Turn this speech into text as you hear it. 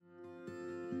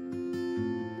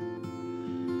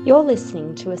You're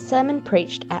listening to a sermon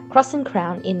preached at Cross and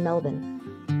Crown in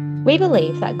Melbourne. We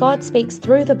believe that God speaks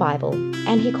through the Bible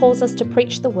and He calls us to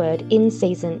preach the word in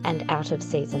season and out of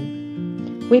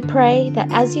season. We pray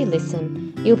that as you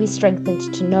listen, you'll be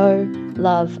strengthened to know,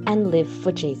 love, and live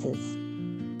for Jesus.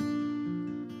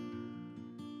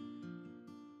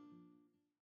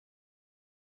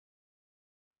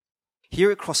 Here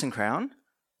at Cross and Crown,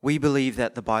 we believe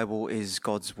that the Bible is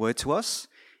God's word to us,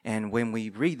 and when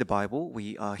we read the Bible,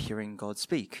 we are hearing God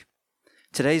speak.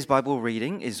 Today's Bible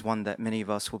reading is one that many of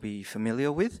us will be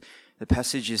familiar with. The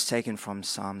passage is taken from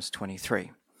Psalms 23.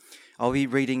 I'll be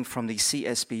reading from the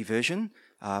CSB version.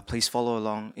 Please follow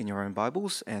along in your own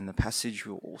Bibles, and the passage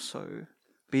will also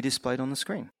be displayed on the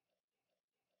screen.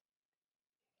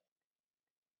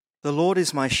 The Lord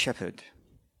is my shepherd.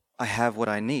 I have what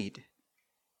I need.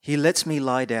 He lets me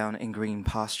lie down in green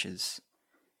pastures.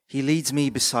 He leads me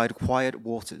beside quiet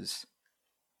waters.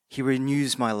 He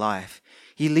renews my life.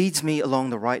 He leads me along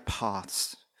the right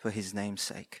paths for His name's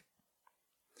sake.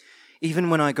 Even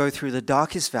when I go through the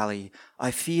darkest valley,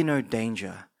 I fear no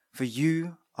danger, for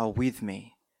You are with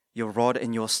me. Your rod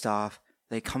and Your staff,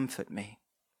 they comfort me.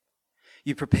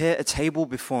 You prepare a table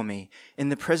before me in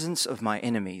the presence of my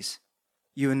enemies.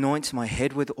 You anoint my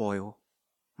head with oil.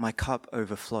 My cup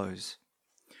overflows.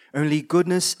 Only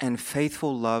goodness and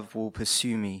faithful love will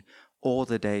pursue me all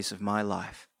the days of my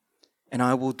life, and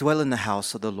I will dwell in the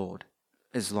house of the Lord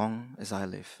as long as I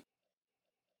live.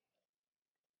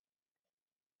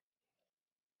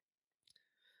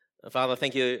 Father,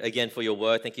 thank you again for your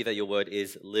word. Thank you that your word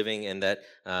is living and that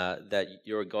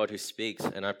you're a God who speaks.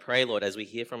 And I pray, Lord, as we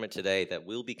hear from it today, that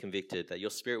we'll be convicted, that your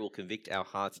Spirit will convict our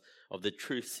hearts of the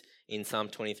truths in Psalm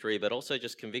 23, but also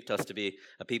just convict us to be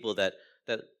a people that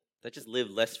just live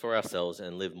less for ourselves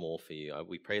and live more for you.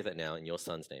 We pray that now in your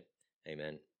Son's name.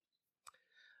 Amen.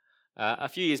 A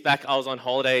few years back, I was on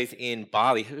holidays in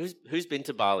Bali. Who's been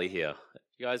to Bali here?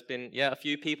 You guys been? Yeah, a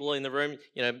few people in the room.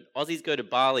 You know, Aussies go to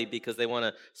Bali because they want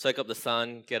to soak up the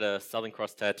sun, get a Southern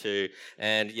Cross tattoo,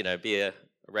 and, you know, be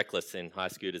reckless in high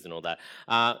scooters and all that.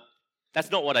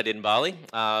 That's not what I did in Bali.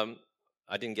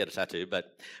 I didn't get a tattoo,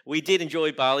 but we did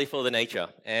enjoy Bali for the nature,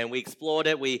 and we explored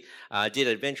it. We did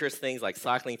adventurous things like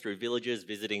cycling through villages,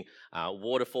 visiting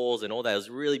waterfalls and all that. It was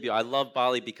really beautiful. I love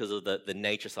Bali because of the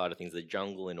nature side of things, the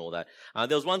jungle and all that.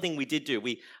 There was one thing we did do.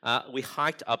 We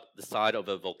hiked up the side of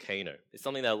a volcano. It's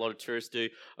something that a lot of tourists do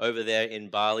over there in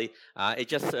Bali. It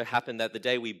just so happened that the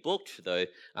day we booked, though,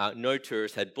 no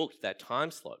tourists had booked that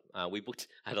time slot. We booked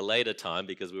at a later time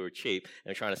because we were cheap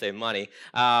and trying to save money,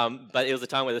 but it was a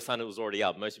time where the sun was already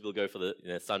up. Most people go for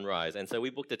the sunrise, and so we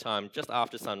booked a time just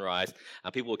after sunrise.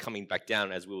 People were coming back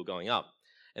down as we were going up,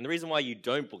 and the reason why you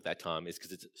don't book that time is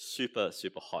because it's super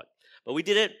hot. But we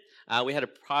did it. We had a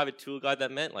private tour guide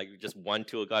that meant like just one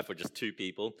tour guide for just two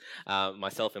people,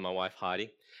 myself and my wife Heidi,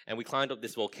 and we climbed up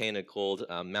this volcano called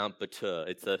Mount Batur.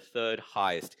 It's the third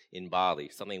highest in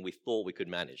Bali, something we thought we could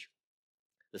manage.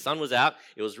 The sun was out.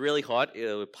 It was really hot.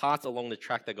 There were parts along the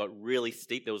track that got really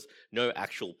steep. There was no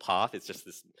actual path. It's just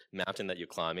this mountain that you're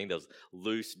climbing. There was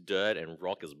loose dirt and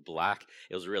rock. It was black.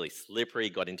 It was really slippery.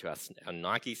 Got into our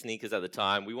Nike sneakers at the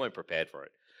time. We weren't prepared for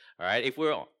it. All right. If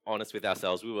we're honest with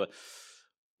ourselves, we were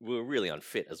really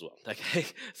unfit as well. Okay.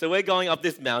 So we're going up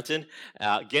this mountain,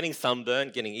 getting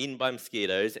sunburned, getting eaten by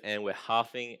mosquitoes, and we're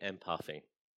huffing and puffing.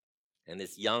 And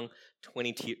this young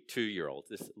 22-year-old,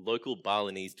 this local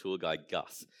Balinese tour guide,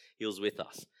 Gus, he was with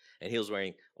us. And he was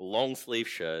wearing a long sleeve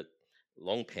shirt,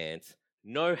 long pants,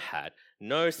 no hat,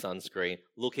 no sunscreen,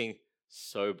 looking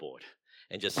so bored.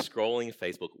 And just scrolling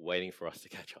Facebook, waiting for us to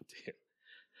catch up to him.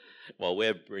 While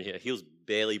he was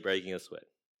barely breaking a sweat.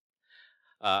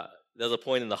 There was a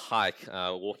point in the hike,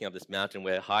 walking up this mountain,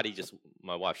 where Heidi,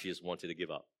 my wife, she just wanted to give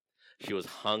up. She was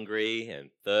hungry and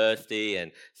thirsty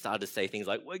and started to say things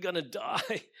like, "We're going to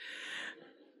die."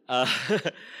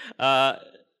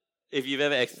 If you've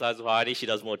ever exercised with Heidi, she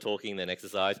does more talking than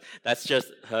exercise. That's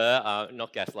just her,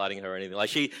 not gaslighting her or anything. Like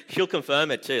she'll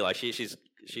confirm it too. Like she's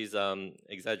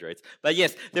exaggerates. But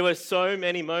yes, there were so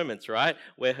many moments, right,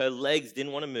 where her legs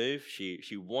didn't want to move. She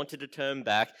wanted to turn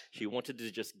back. She wanted to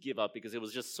just give up because it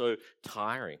was just so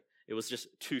tiring. It was just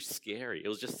too scary. It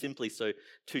was just simply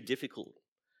too difficult.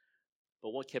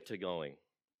 But what kept her going?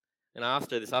 And I asked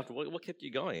her this after, what kept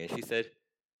you going? And she said,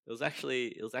 it was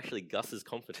actually Gus's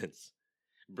confidence.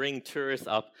 Bring tourists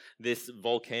up this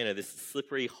volcano, this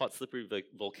slippery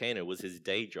volcano was his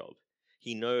day job.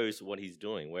 He knows what he's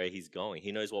doing, where he's going.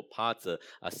 He knows what parts are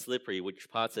slippery, which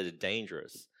parts are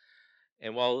dangerous.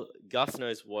 And while Gus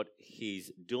knows what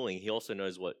he's doing, he also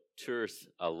knows what tourists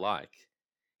are like.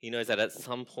 He knows that at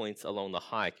some points along the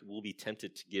hike, we'll be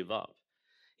tempted to give up.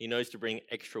 He knows to bring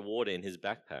extra water in his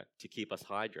backpack to keep us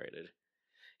hydrated.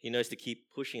 He knows to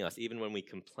keep pushing us even when we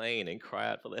complain and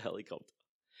cry out for the helicopter.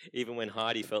 Even when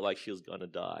Heidi felt like she was going to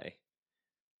die.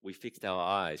 We fixed our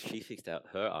eyes, she fixed out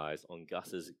her eyes on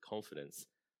Gus's confidence.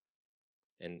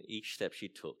 And each step she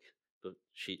took, but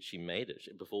she made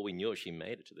it. Before we knew it, she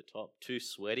made it to the top. 2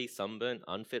 sweaty, sunburnt,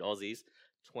 unfit Aussies,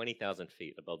 20,000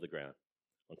 feet above the ground,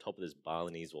 on top of this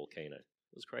Balinese volcano.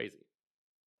 It was crazy.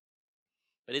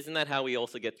 But isn't that how we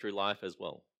also get through life as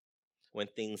well? When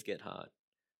things get hard.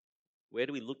 Where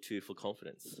do we look to for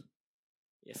confidence?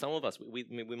 Yeah, some of us, we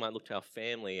might look to our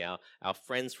family, our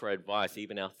friends for advice,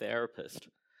 even our therapist.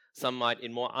 Some might,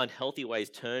 in more unhealthy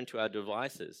ways, turn to our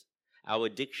devices, our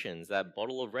addictions, that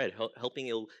bottle of red, helping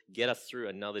it get us through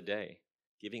another day,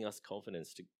 giving us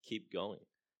confidence to keep going.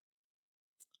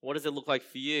 What does it look like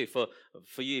for you? For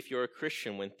you, if you're a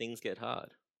Christian, when things get hard?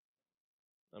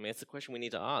 I mean, it's a question we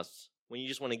need to ask. When you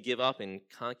just want to give up and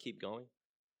can't keep going?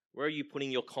 Where are you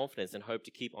putting your confidence and hope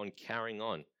to keep on carrying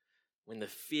on? When the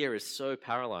fear is so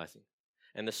paralyzing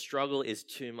and the struggle is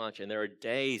too much and there are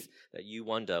days that you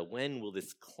wonder, when will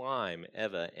this climb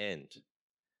ever end?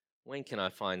 When can I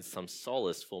find some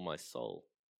solace for my soul?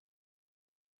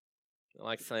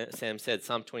 Like Sam said,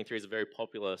 Psalm 23 is a very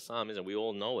popular psalm, isn't it? We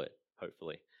all know it,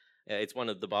 hopefully. It's one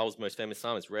of the Bible's most famous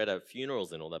psalms, read at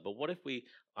funerals and all that. But what if we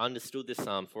understood this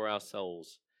psalm for our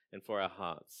souls and for our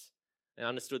hearts? And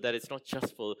understood that it's not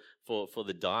just for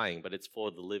the dying, but it's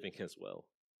for the living as well.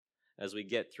 As we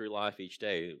get through life each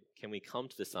day, can we come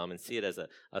to the psalm and see it as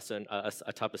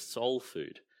a type of soul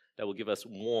food that will give us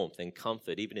warmth and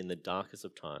comfort even in the darkest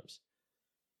of times,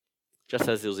 just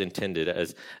as it was intended,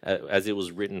 as it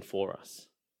was written for us.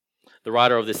 The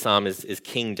writer of this psalm is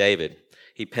King David.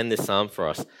 He penned this psalm for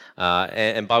us.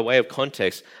 And by way of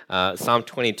context, Psalm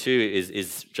 22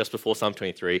 is just before Psalm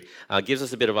 23, gives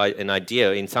us a bit of an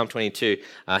idea. In Psalm 22,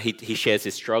 he shares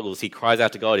his struggles. He cries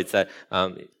out to God. It's that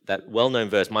well-known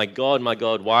verse, my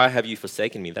God, why have you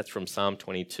forsaken me? That's from Psalm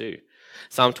 22.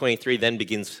 Psalm 23 then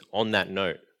begins on that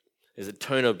note. There's a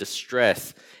tone of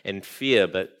distress and fear,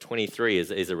 but 23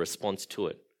 is a response to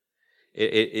it.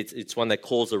 It's one that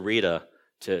calls the reader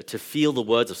to feel the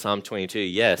words of Psalm 22,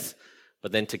 yes,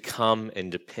 but then to come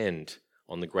and depend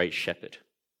on the great shepherd,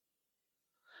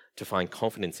 to find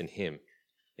confidence in him,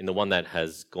 in the one that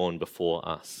has gone before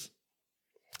us.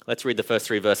 Let's read the first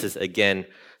 3 verses again.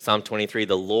 Psalm 23,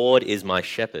 the Lord is my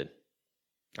shepherd.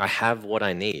 I have what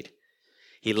I need.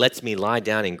 He lets me lie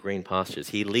down in green pastures.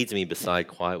 He leads me beside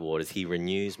quiet waters. He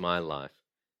renews my life.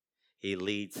 He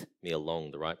leads me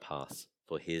along the right paths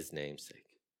for his name's sake.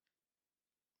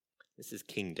 This is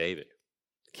King David,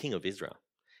 King of Israel.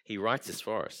 He writes this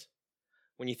for us.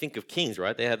 When you think of kings,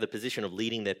 right, they have the position of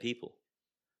leading their people.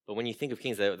 But when you think of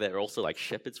kings, they're also like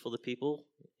shepherds for the people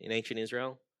in ancient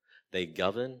Israel. They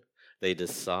govern, they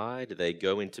decide, they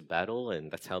go into battle,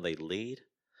 and that's how they lead.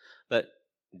 But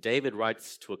David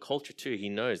writes to a culture too. He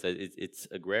knows that it's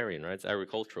agrarian, right? It's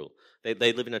agricultural.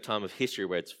 They live in a time of history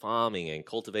where it's farming and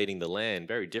cultivating the land,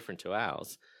 very different to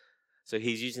ours. So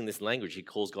he's using this language. He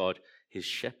calls God his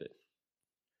shepherd.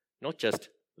 Not just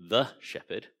the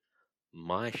shepherd,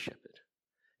 my shepherd.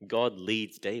 God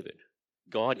leads David.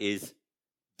 God is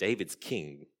David's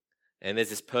king. And there's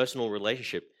this personal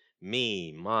relationship,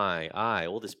 me, my, I,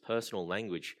 all this personal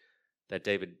language that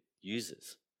David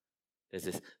uses.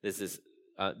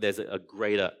 There's a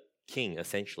greater king,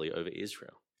 essentially, over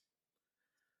Israel.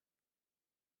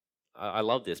 I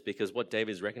love this because what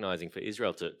David is recognizing for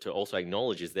Israel to also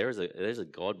acknowledge is there's a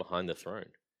God behind the throne.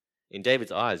 In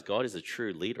David's eyes, God is a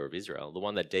true leader of Israel, the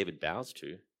one that David bows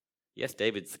to. Yes,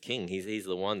 David's the king. He's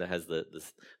the one that has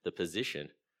the position.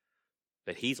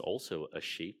 But he's also a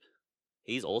sheep.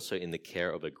 He's also in the care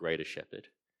of a greater shepherd.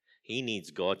 He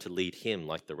needs God to lead him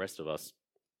like the rest of us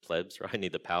plebs, right?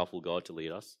 Need the powerful God to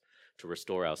lead us, to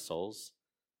restore our souls.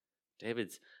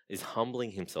 David is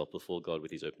humbling himself before God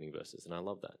with his opening verses, and I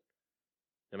love that.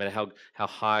 No matter how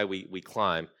high we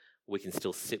climb, we can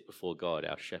still sit before God,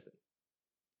 our shepherd.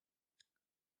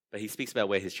 But he speaks about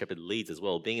where his shepherd leads as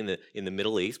well. Being in the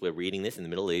Middle East, we're reading this in the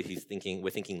Middle East. We're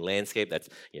thinking landscape that's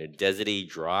deserty,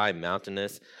 dry,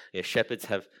 mountainous. Shepherds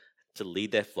have to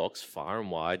lead their flocks far and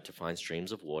wide to find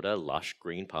streams of water, lush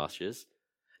green pastures.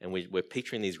 And we're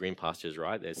picturing these green pastures,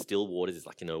 right? There's still waters. It's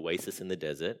like an oasis in the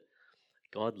desert.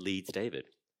 God leads David,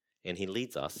 and he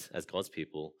leads us as God's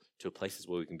people to places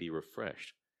where we can be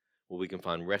refreshed, where we can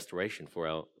find restoration for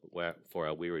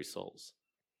our weary souls.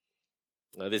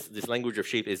 Now, this language of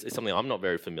sheep is something I'm not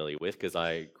very familiar with because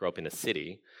I grew up in a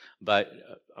city, but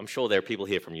I'm sure there are people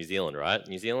here from New Zealand, right?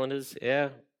 New Zealanders, yeah,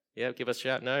 give us a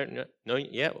shout. No,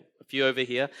 yeah, a few over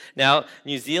here. Now,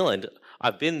 New Zealand,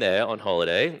 I've been there on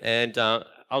holiday, and I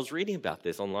was reading about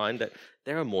this online that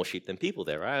there are more sheep than people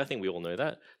there, right? I think we all know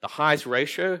that. The highest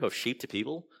ratio of sheep to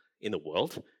people in the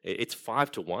world, it's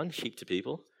 5-1 sheep to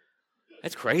people.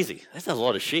 That's crazy. That's a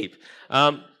lot of sheep.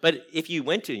 But if you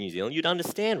went to New Zealand, you'd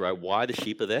understand, right, why the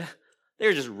sheep are there.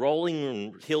 They're just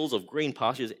rolling hills of green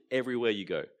pastures everywhere you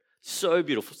go. So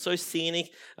beautiful, so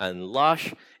scenic and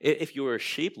lush. If you were a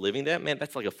sheep living there, man,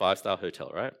 that's like a 5-star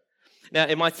hotel, right? Now,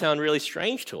 it might sound really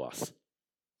strange to us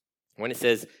when it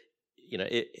says,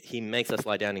 he makes us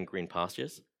lie down in green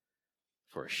pastures.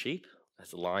 For a sheep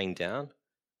that's lying down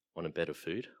on a bed of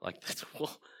food, like that's,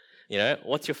 what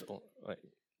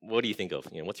do you think of?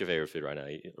 What's your favorite food right now?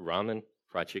 Ramen,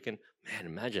 fried chicken? Man,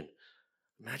 imagine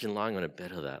lying on a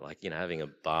bed of that, like, having a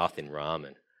bath in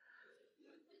ramen.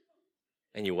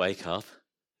 And you wake up,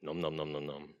 nom, nom, nom, nom,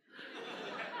 nom. And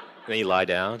then you lie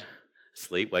down,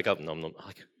 sleep, wake up, nom, nom.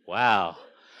 Like, wow,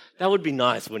 that would be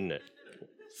nice, wouldn't it?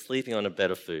 Sleeping on a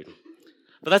bed of food.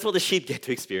 But that's what the sheep get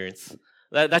to experience.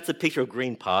 That's a picture of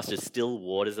green pastures, still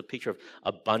waters, a picture of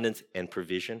abundance and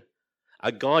provision.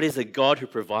 Our God is a God who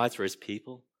provides for his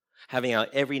people, having our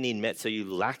every need met so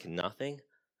you lack nothing.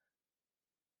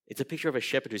 It's a picture of a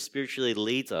shepherd who spiritually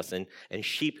leads us and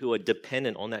sheep who are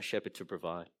dependent on that shepherd to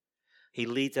provide. He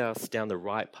leads us down the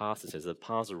right paths, it says, the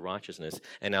paths of righteousness,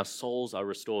 and our souls are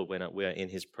restored when we're in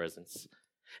his presence.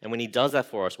 And when he does that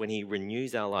for us, when he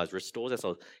renews our lives, restores our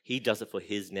souls, he does it for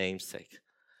his name's sake.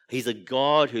 He's a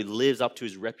God who lives up to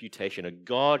his reputation, a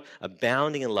God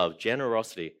abounding in love,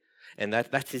 generosity, and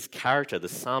that's his character. The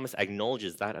psalmist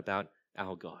acknowledges that about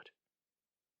our God.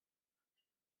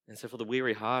 And so for the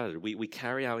weary-hearted, we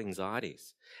carry our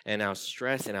anxieties and our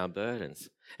stress and our burdens,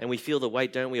 and we feel the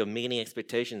weight, don't we, of meeting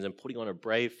expectations and putting on a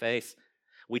brave face.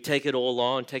 We take it all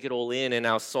on, take it all in, and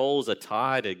our souls are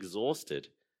tired, exhausted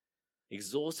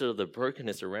of the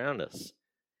brokenness around us.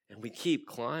 And we keep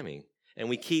climbing, and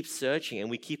we keep searching, and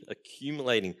we keep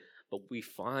accumulating, but we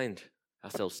find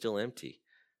ourselves still empty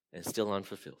and still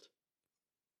unfulfilled.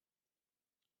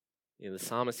 The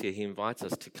psalmist here, he invites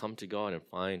us to come to God and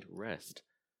find rest.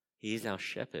 He is our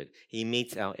shepherd. He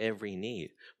meets our every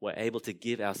need. We're able to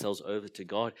give ourselves over to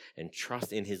God and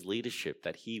trust in his leadership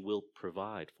that he will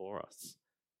provide for us.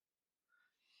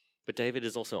 But David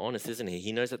is also honest, isn't he?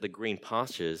 He knows that the green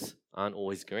pastures aren't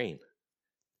always green,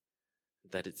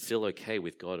 that it's still okay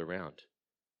with God around.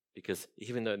 Because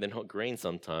even though they're not green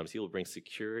sometimes, he will bring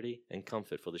security and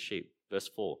comfort for the sheep. Verse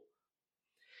 4.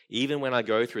 Even when I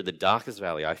go through the darkest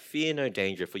valley, I fear no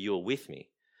danger, for you are with me.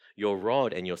 Your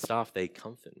rod and your staff, they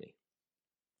comfort me.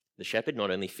 The shepherd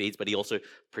not only feeds, but he also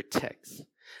protects.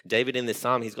 David in this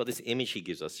psalm, he's got this image he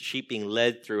gives us, sheep being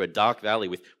led through a dark valley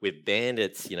with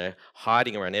bandits,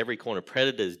 hiding around every corner,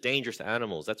 predators, dangerous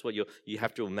animals. That's what you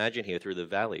have to imagine here through the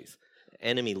valleys.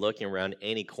 Enemy lurking around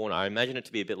any corner. I imagine it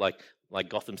to be a bit like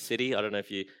Gotham City. I don't know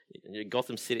if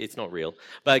Gotham City, it's not real.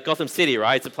 But Gotham City,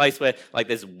 right? It's a place where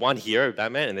there's one hero,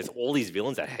 Batman, and there's all these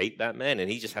villains that hate Batman,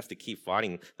 and he just has to keep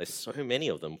fighting. There's so many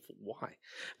of them. Why?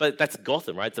 But that's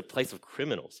Gotham, right? It's a place of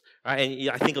criminals, right? And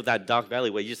I think of that dark valley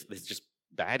where there's just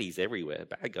baddies everywhere,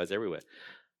 bad guys everywhere.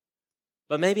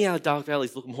 But maybe our dark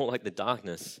valleys look more like the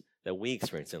darkness that we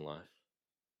experience in life.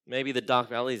 Maybe the dark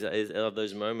valleys are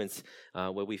those moments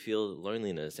where we feel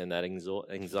loneliness and that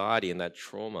anxiety and that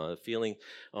trauma, the feeling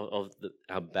of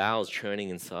our bowels churning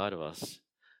inside of us,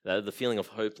 the feeling of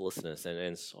hopelessness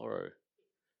and sorrow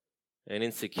and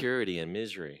insecurity and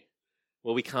misery.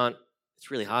 Well,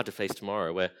 it's really hard to face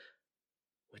tomorrow, where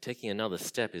we're taking another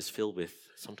step is filled with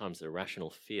sometimes irrational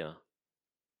fear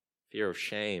of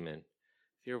shame and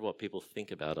fear of what people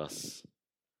think about us,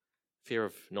 fear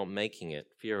of not making it,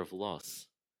 fear of loss.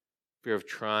 Fear of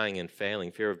trying and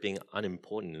failing, fear of being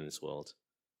unimportant in this world,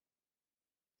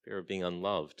 fear of being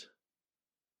unloved,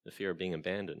 the fear of being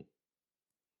abandoned.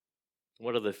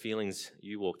 What are the feelings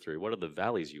you walk through? What are the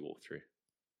valleys you walk through?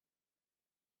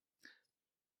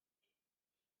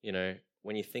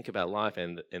 When you think about life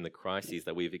and the crises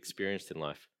that we've experienced in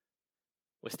life,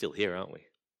 we're still here, aren't we?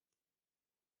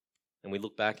 And we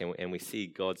look back and we see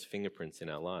God's fingerprints in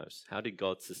our lives. How did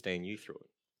God sustain you through it?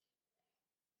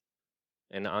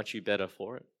 And aren't you better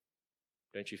for it?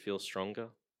 Don't you feel stronger,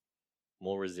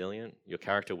 more resilient? Your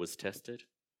character was tested.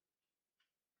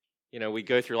 We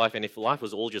go through life, and if life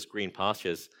was all just green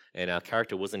pastures and our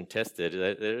character wasn't tested,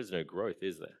 there is no growth,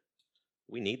 is there?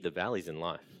 We need the valleys in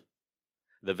life.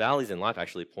 The valleys in life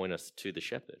actually point us to the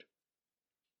shepherd.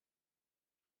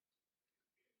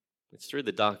 It's through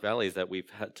the dark valleys that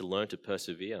we've had to learn to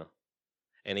persevere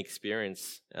and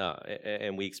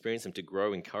and we experience them to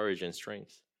grow in courage and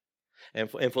strength.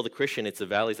 And for the Christian, it's the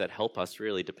valleys that help us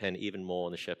really depend even more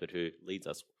on the shepherd who leads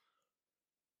us.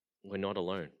 we're not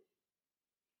alone.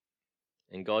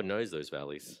 And God knows those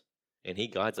valleys, and he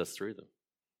guides us through them.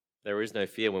 There is no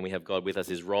fear when we have God with us.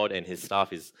 His rod and his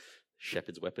staff is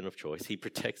shepherd's weapon of choice. He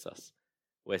protects us.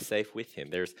 We're safe with him.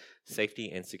 There's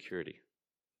safety and security.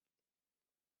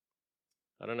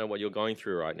 I don't know what you're going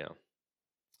through right now.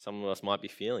 Some of us might be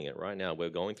feeling it right now. We're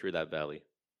going through that valley.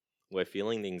 We're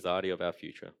feeling the anxiety of our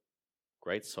future,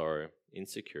 great sorrow,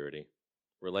 insecurity,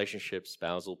 relationships,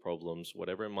 spousal problems,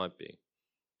 whatever it might be.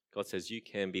 God says you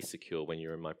can be secure when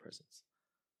you're in my presence.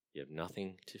 You have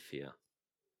nothing to fear,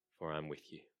 for I'm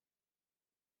with you.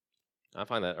 I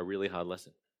find that a really hard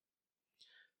lesson.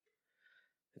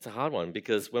 It's a hard one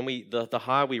because when the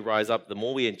higher we rise up, the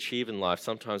more we achieve in life,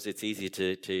 sometimes it's easy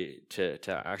to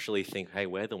actually think, hey,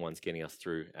 we're the ones getting us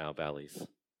through our valleys.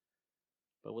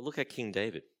 But we'll look at King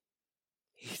David.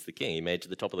 He's the king. He made it to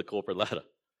the top of the corporate ladder.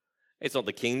 It's not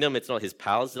the kingdom, it's not his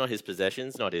palace, it's not his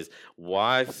possessions, not his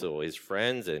wives or his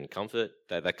friends and comfort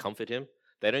that comfort him.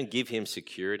 They don't give him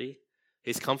security.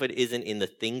 His comfort isn't in the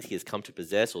things he has come to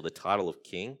possess or the title of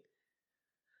king.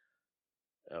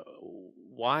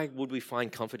 Why would we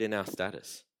find comfort in our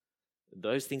status?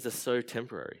 Those things are so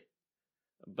temporary.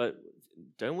 But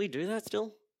don't we do that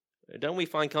still? Don't we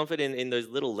find comfort in those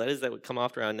little letters that would come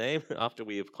after our name, after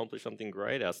we have accomplished something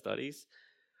great, our studies?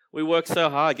 We work so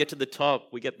hard, get to the top,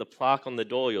 we get the plaque on the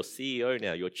door, you're CEO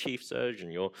now, you're chief surgeon,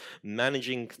 you're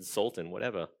managing consultant,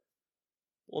 whatever.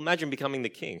 Well, imagine becoming the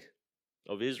king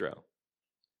of Israel.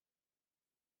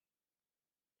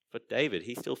 But David,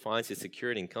 he still finds his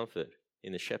security and comfort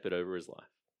in the shepherd over his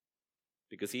life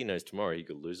because he knows tomorrow he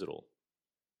could lose it all.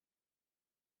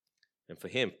 And for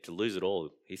him to lose it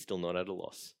all, he's still not at a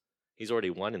loss. He's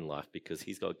already won in life because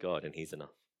he's got God and he's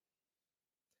enough.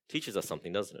 Teaches us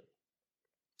something, doesn't it?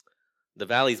 The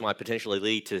valleys might potentially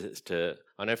lead to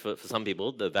I know for some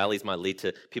people, the valleys might lead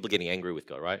to people getting angry with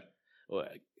God, right? Or,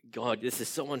 God, this is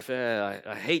so unfair.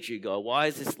 I hate you, God. Why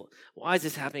is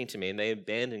this happening to me? And they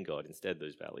abandon God instead,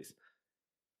 those valleys.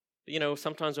 But,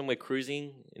 sometimes when we're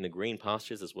cruising in the green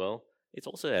pastures as well, it's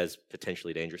also as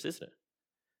potentially dangerous, isn't it?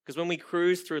 Because when we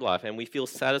cruise through life and we feel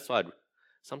satisfied,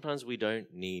 sometimes we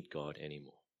don't need God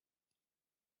anymore.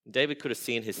 David could have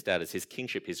seen his status, his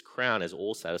kingship, his crown as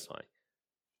all satisfying.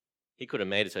 He could have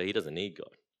made it so he doesn't need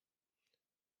God.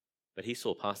 But he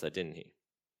saw past that, didn't he?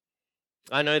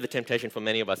 I know the temptation for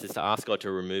many of us is to ask God to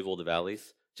remove all the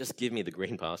valleys. Just give me the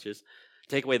green pastures.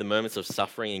 Take away the moments of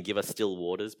suffering and give us still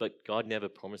waters. But God never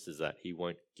promises that. He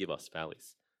won't give us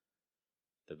valleys.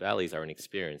 The valleys are an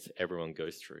experience everyone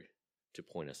goes through to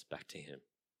point us back to him,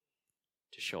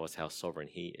 to show us how sovereign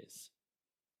he is,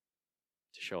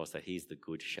 to show us that he's the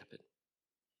good shepherd.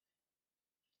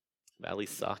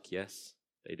 Valleys suck, yes.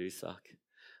 They do suck.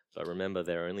 But remember,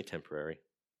 they're only temporary.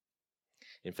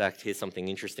 In fact, here's something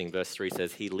interesting. Verse 3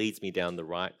 says, he leads me down the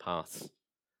right paths.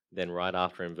 Then right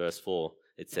after in verse 4,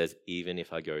 it says, even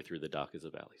if I go through the darkest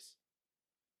of valleys.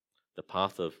 The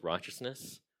path of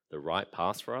righteousness, the right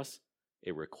path for us,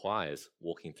 it requires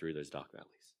walking through those dark valleys.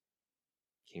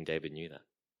 King David knew that.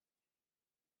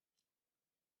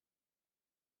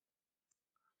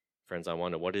 Friends, I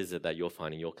wonder, what is it that you're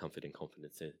finding your comfort and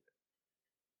confidence in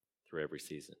through every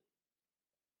season?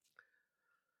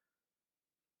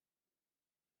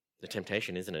 The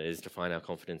temptation, isn't it, is to find our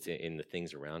confidence in the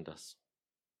things around us.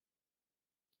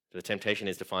 The temptation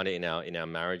is to find it in our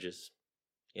marriages,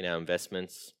 in our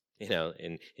investments,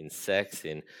 in sex,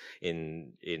 in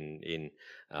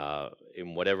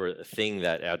whatever thing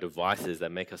that our devices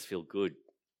that make us feel good,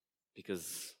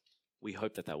 because we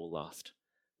hope that will last.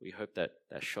 We hope that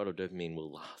shot of dopamine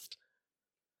will last.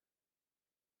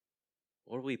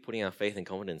 What are we putting our faith and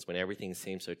confidence when everything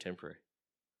seems so temporary?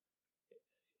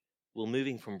 Will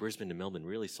moving from Brisbane to Melbourne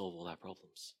really solve all our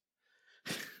problems?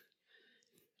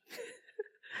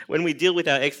 When we deal with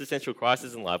our existential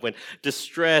crisis in life, when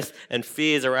distress and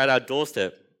fears are at our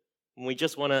doorstep, when we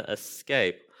just want to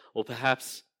escape, or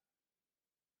perhaps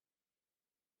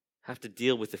have to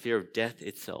deal with the fear of death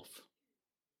itself,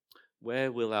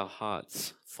 where will our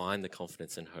hearts find the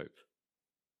confidence and hope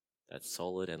that's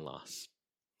solid and lasts?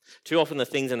 Too often the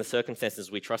things and the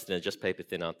circumstances we trust in are just paper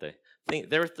thin, aren't they?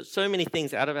 There are so many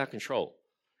things out of our control.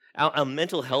 Our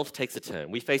mental health takes a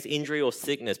turn. We face injury or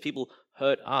sickness. People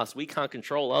hurt us. We can't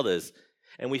control others.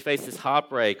 And we face this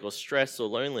heartbreak or stress or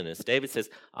loneliness. David says,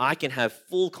 I can have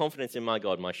full confidence in my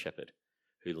God, my shepherd,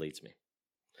 who leads me.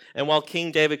 And while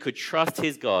King David could trust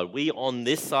his God, we on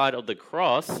this side of the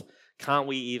cross, can't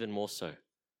we even more so?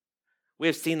 We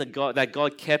have seen that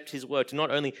God kept his word to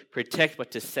not only protect,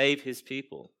 but to save his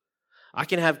people. I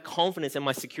can have confidence in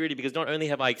my security because not only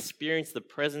have I experienced the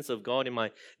presence of God in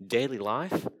my daily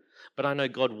life, but I know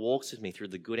God walks with me through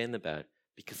the good and the bad,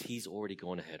 because he's already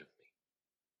gone ahead of me.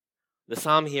 The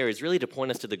psalm here is really to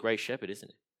point us to the great shepherd, isn't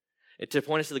it? It's to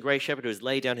point us to the great shepherd who has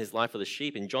laid down his life for the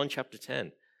sheep. In John chapter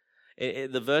 10,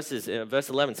 verse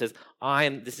 11 says,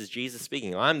 this is Jesus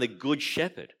speaking, I am the good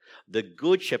shepherd. The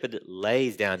good shepherd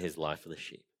lays down his life for the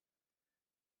sheep.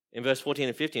 In verse 14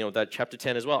 and 15 of that chapter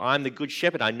 10 as well, I am the good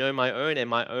shepherd. I know my own, and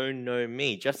my own know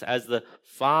me. Just as the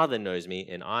Father knows me,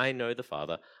 and I know the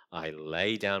Father, I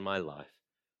lay down my life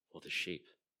for the sheep.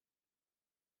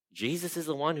 Jesus is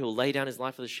the one who will lay down his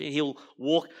life for the sheep. He'll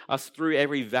walk us through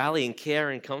every valley and care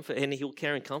and comfort, and he'll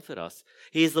care and comfort us.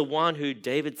 He is the one who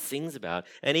David sings about.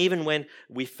 And even when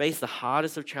we face the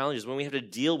hardest of challenges, when we have to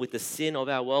deal with the sin of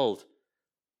our world,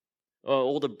 or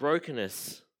all the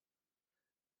brokenness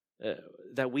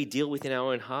that we deal with in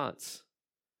our own hearts,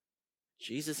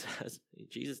 Jesus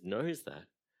knows that.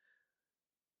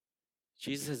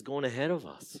 Jesus has gone ahead of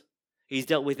us. He's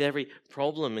dealt with every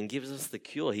problem and gives us the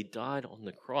cure. He died on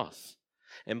the cross.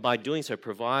 And by doing so,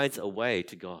 provides a way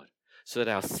to God so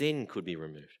that our sin could be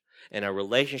removed and our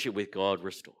relationship with God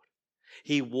restored.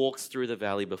 He walks through the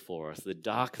valley before us, the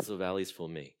darkest of valleys for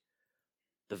me,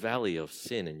 the valley of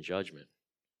sin and judgment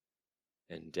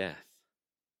and death.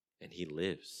 And he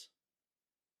lives,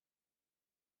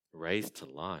 raised to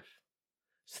life,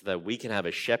 so that we can have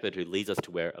a shepherd who leads us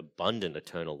to where abundant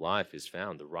eternal life is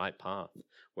found, the right path,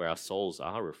 where our souls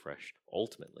are refreshed,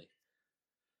 ultimately.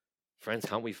 Friends,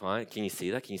 can you see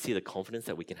that? Can you see the confidence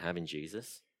that we can have in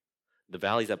Jesus? The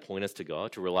valleys that point us to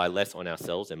God, to rely less on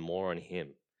ourselves and more on him.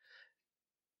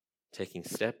 Taking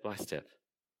step by step,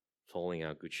 following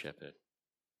our good shepherd.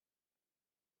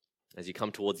 As you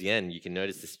come towards the end, you can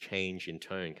notice this change in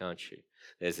tone, can't you?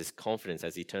 There's this confidence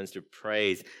as he turns to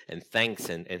praise and thanks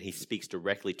and he speaks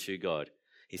directly to God.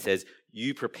 He says,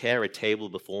 you prepare a table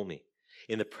before me.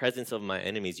 In the presence of my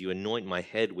enemies, you anoint my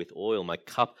head with oil. My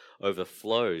cup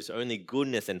overflows. Only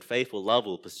goodness and faithful love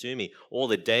will pursue me all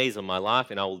the days of my life,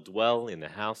 and I will dwell in the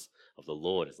house of the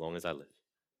Lord as long as I live.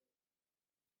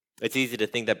 It's easy to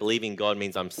think that believing God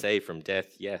means I'm saved from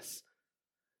death. Yes,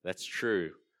 that's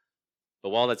true. But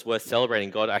while that's worth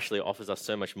celebrating, God actually offers us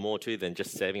so much more too than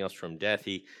just saving us from death.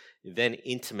 He then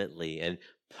intimately and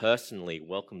personally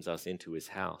welcomes us into his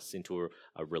house, into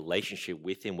a relationship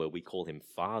with him where we call him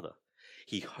Father.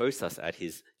 He hosts us at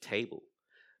his table.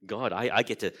 God, I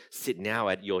get to sit now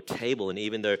at your table, and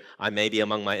even though I may be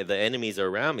among the enemies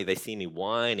around me, they see me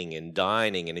whining and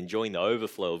dining and enjoying the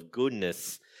overflow of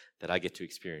goodness that I get to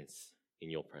experience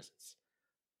in your presence.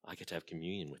 I get to have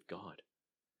communion with God.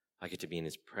 I get to be in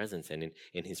his presence, and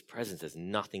in his presence there's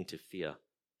nothing to fear.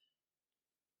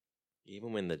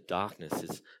 Even when the darkness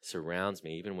surrounds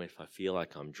me, even if I feel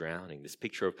like I'm drowning, this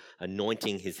picture of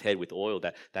anointing his head with oil,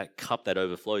 that cup that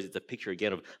overflows, it's a picture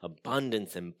again of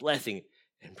abundance and blessing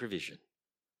and provision.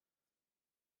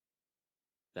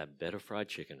 That better fried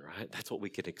chicken, right? That's what we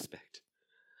can expect.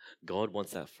 God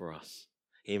wants that for us.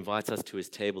 He invites us to his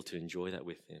table to enjoy that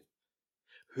with him.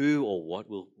 Who or what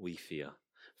will we fear?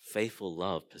 Faithful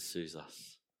love pursues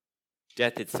us.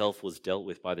 Death itself was dealt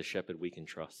with by the shepherd we can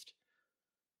trust.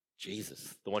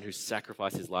 Jesus, the one who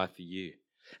sacrificed his life for you,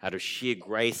 out of sheer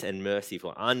grace and mercy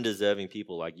for undeserving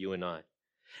people like you and I.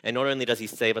 And not only does he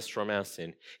save us from our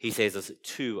sin, he saves us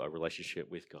to a relationship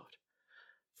with God.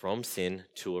 From sin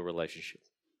to a relationship.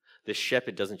 The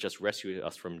shepherd doesn't just rescue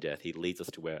us from death, he leads us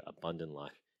to where abundant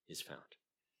life is found.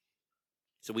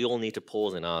 So we all need to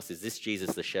pause and ask, is this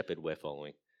Jesus the shepherd we're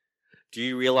following? Do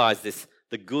you realize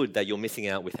the good that you're missing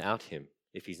out without him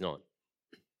if he's not?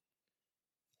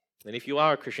 And if you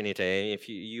are a Christian here today, if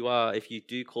you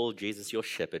do call Jesus your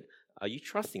shepherd, are you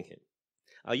trusting him?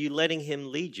 Are you letting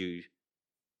him lead you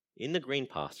in the green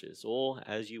pastures or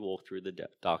as you walk through the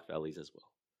dark valleys as well?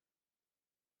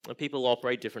 And people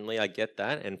operate differently, I get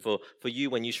that. And for you,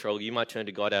 when you struggle, you might turn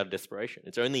to God out of desperation.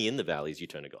 It's only in the valleys you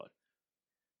turn to God.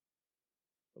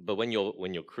 But when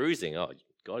you're cruising,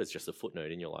 God is just a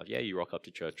footnote in your life. Yeah, you rock up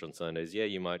to church on Sundays. Yeah,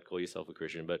 you might call yourself a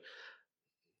Christian. But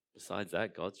besides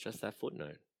that, God's just that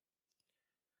footnote.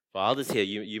 For others here,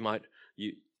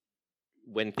 you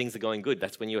when things are going good,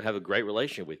 that's when you have a great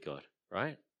relationship with God,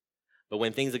 right? But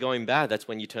when things are going bad, that's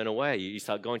when you turn away. You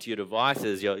start going to your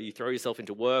devices. You throw yourself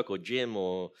into work or gym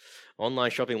or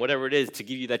online shopping, whatever it is, to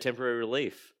give you that temporary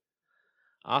relief.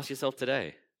 Ask yourself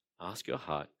today, ask your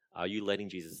heart, are you letting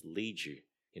Jesus lead you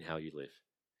in how you live?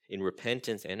 In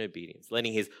repentance and obedience,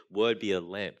 letting his word be a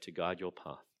lamp to guide your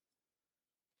path?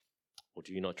 Or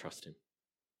do you not trust him?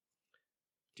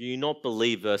 Do you not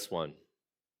believe, verse 1,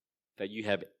 that you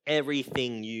have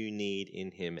everything you need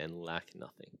in him and lack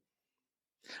nothing?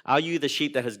 Are you the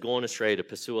sheep that has gone astray to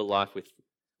pursue a life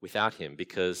without him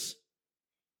because,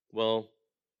 well,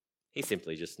 he's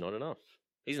simply just not enough?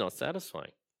 He's not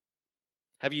satisfying.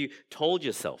 Have you told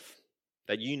yourself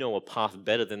that you know a path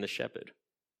better than the shepherd?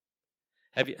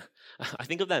 Have you? I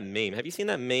think of that meme. Have you seen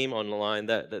that meme online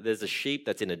that there's a sheep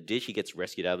that's in a ditch, he gets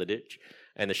rescued out of the ditch,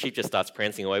 and the sheep just starts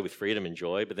prancing away with freedom and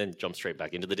joy, but then jumps straight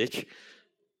back into the ditch?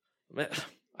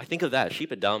 I think of that.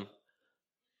 Sheep are dumb.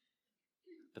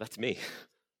 But that's me.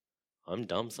 I'm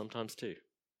dumb sometimes too.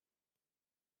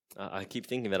 I keep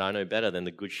thinking that I know better than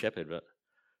the good shepherd, but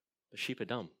the sheep are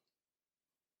dumb.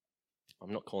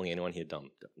 I'm not calling anyone here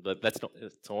dumb, but that's not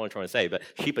what I'm trying to say. But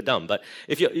sheep are dumb. But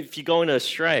if you're going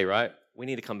astray, right, we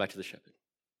need to come back to the shepherd.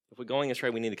 If we're going astray,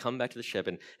 we need to come back to the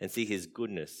shepherd and see his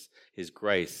goodness, his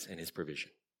grace, and his provision.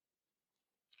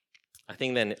 I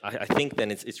think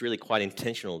then it's really quite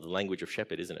intentional, the language of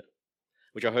shepherd, isn't it?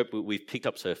 Which I hope we've picked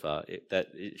up so far, that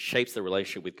it shapes the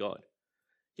relationship with God.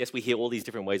 Yes, we hear all these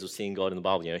different ways of seeing God in the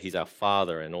Bible. He's our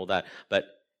Father and all that. But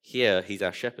here, he's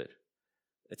our shepherd.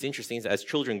 It's interesting, as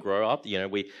children grow up,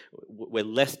 we're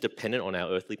less dependent on our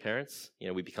earthly parents.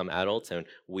 We become adults and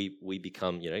we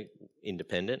become,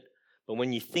 independent. But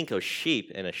when you think of sheep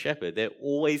and a shepherd, they're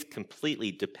always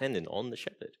completely dependent on the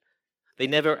shepherd. They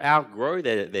never outgrow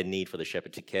their need for the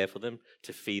shepherd to care for them,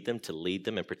 to feed them, to lead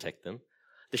them and protect them.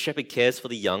 The shepherd cares for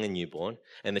the young and newborn,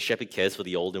 and the shepherd cares for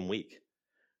the old and weak.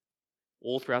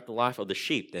 All throughout the life of the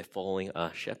sheep, they're following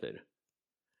a shepherd.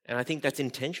 And I think that's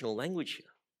intentional language here.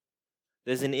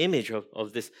 There's an image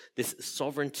of this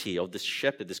sovereignty of this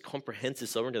shepherd, this comprehensive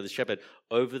sovereignty of the shepherd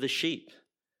over the sheep,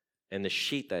 and the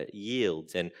sheep that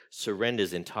yields and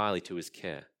surrenders entirely to his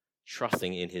care,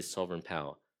 trusting in his sovereign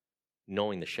power,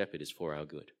 knowing the shepherd is for our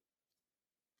good.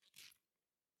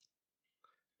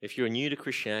 If you're new to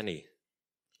Christianity,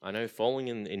 I know following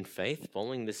in faith,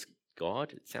 following this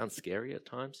God, it sounds scary at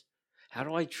times. How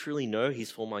do I truly know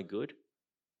he's for my good?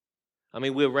 I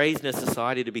mean, we're raised in a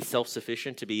society to be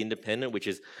self-sufficient, to be independent, which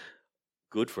is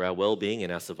good for our well-being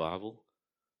and our survival.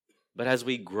 But as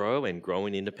we grow in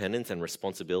independence and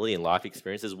responsibility and life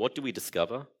experiences, what do we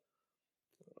discover?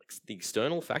 The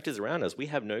external factors around us, we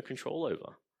have no control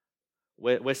over.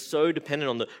 We're so dependent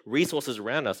on the resources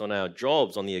around us, on our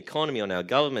jobs, on the economy, on our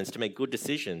governments to make good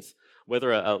decisions.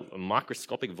 Whether a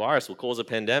microscopic virus will cause a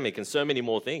pandemic and so many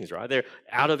more things, right? They're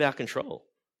out of our control.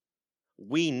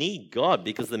 We need God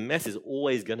because the mess is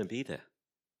always going to be there.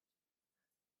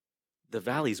 The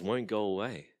valleys won't go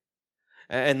away.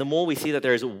 And the more we see that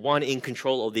there is one in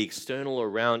control of the external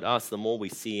around us, the more we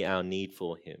see our need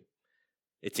for him.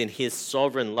 It's in his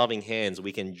sovereign, loving hands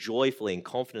we can joyfully and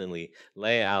confidently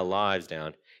lay our lives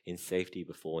down in safety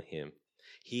before him.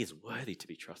 He is worthy to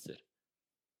be trusted.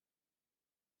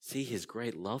 See his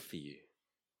great love for you.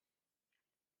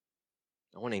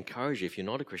 I want to encourage you, if you're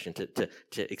not a Christian,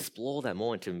 to explore that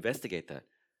more and to investigate that.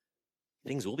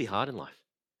 Things will be hard in life.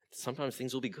 Sometimes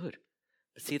things will be good.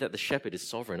 But see that the shepherd is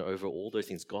sovereign over all those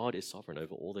things. God is sovereign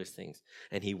over all those things,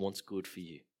 and he wants good for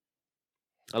you.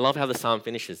 I love how the psalm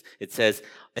finishes. It says,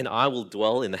 "And I will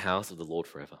dwell in the house of the Lord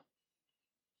forever."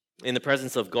 In the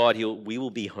presence of God, we will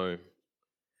be home.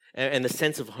 And the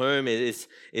sense of home is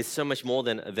so much more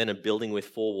than a building with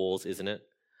four walls, isn't it?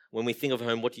 When we think of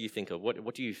home, what do you think of?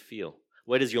 What do you feel?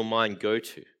 Where does your mind go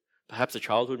to? Perhaps a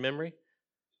childhood memory?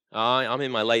 I'm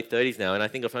in my late 30s now, and I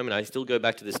think of home, and I still go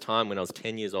back to this time when I was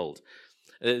 10 years old.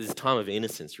 This time of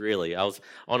innocence, really. I was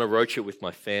on a road trip with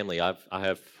my family. I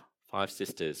have 5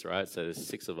 sisters, right? So there's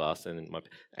 6 of us and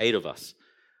 8 of us.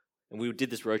 And we did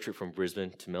this road trip from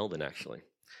Brisbane to Melbourne, actually.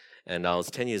 And I was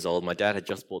 10 years old. My dad had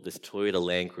just bought this Toyota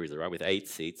Land Cruiser, right, with 8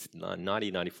 seats,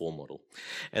 1994 model.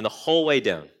 And the whole way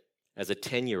down, as a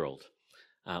 10-year-old,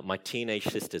 my teenage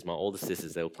sisters, my older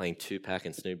sisters, they were playing Tupac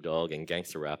and Snoop Dogg and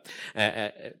gangster rap,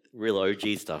 real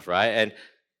OG stuff, right?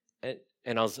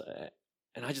 And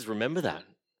I just remember that,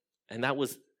 and that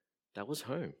was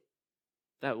home.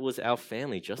 That was our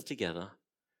family just together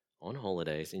on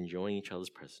holidays, enjoying each other's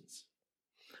presence.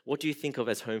 What do you think of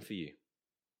as home for you?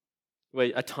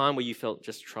 A time where you felt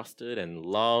just trusted and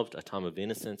loved, a time of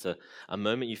innocence, a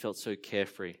moment you felt so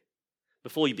carefree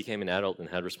before you became an adult and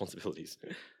had responsibilities.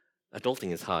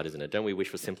 Adulting is hard, isn't it? Don't we wish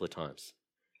for simpler times?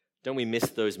 Don't we miss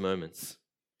those moments?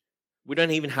 We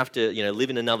don't even have to, live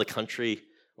in another country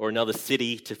or another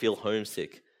city to feel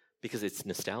homesick because it's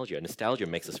nostalgia. Nostalgia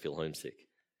makes us feel homesick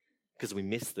because we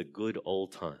miss the good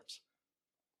old times.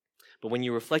 But when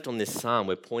you reflect on this psalm,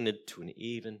 we're pointed to an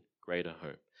even greater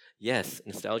home. Yes,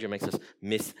 nostalgia makes us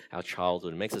miss our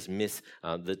childhood. It makes us miss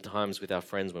the times with our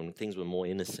friends when things were more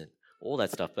innocent, all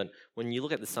that stuff. But when you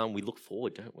look at the psalm, we look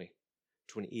forward, don't we,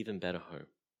 to an even better home.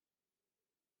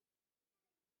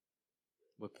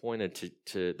 We're pointed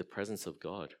to the presence of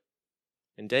God.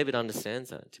 And David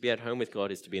understands that. To be at home with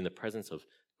God is to be in the presence of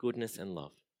goodness and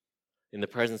love. in the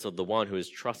presence of the one who is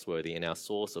trustworthy and our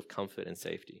source of comfort and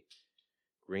safety.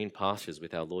 Green pastures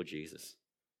with our Lord Jesus,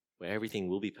 where everything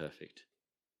will be perfect,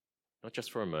 not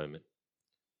just for a moment,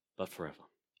 but forever.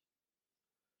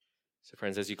 So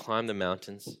friends, as you climb the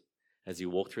mountains, as you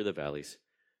walk through the valleys,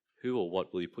 who or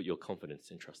what will you put your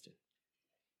confidence and trust in?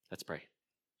 Let's pray.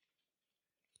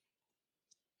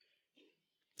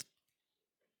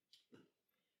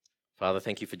 Father,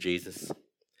 thank you for Jesus.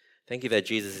 Thank you that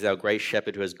Jesus is our great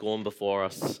shepherd who has gone before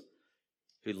us,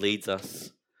 who leads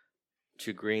us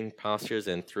to green pastures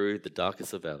and through the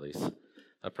darkest of valleys.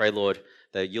 I pray, Lord,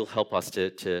 that you'll help us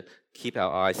to keep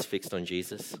our eyes fixed on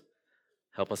Jesus.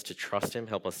 Help us to trust him.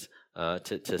 Help us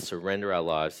to surrender our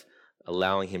lives,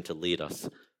 allowing him to lead us.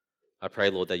 I pray,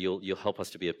 Lord, that you'll help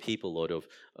us to be a people, Lord,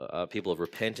 of people of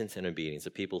repentance and obedience,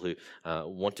 a people who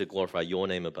want to glorify your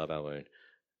name above our own.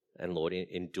 And Lord,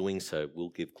 in doing so, we'll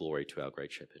give glory to our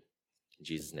great shepherd. In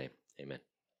Jesus' name, amen.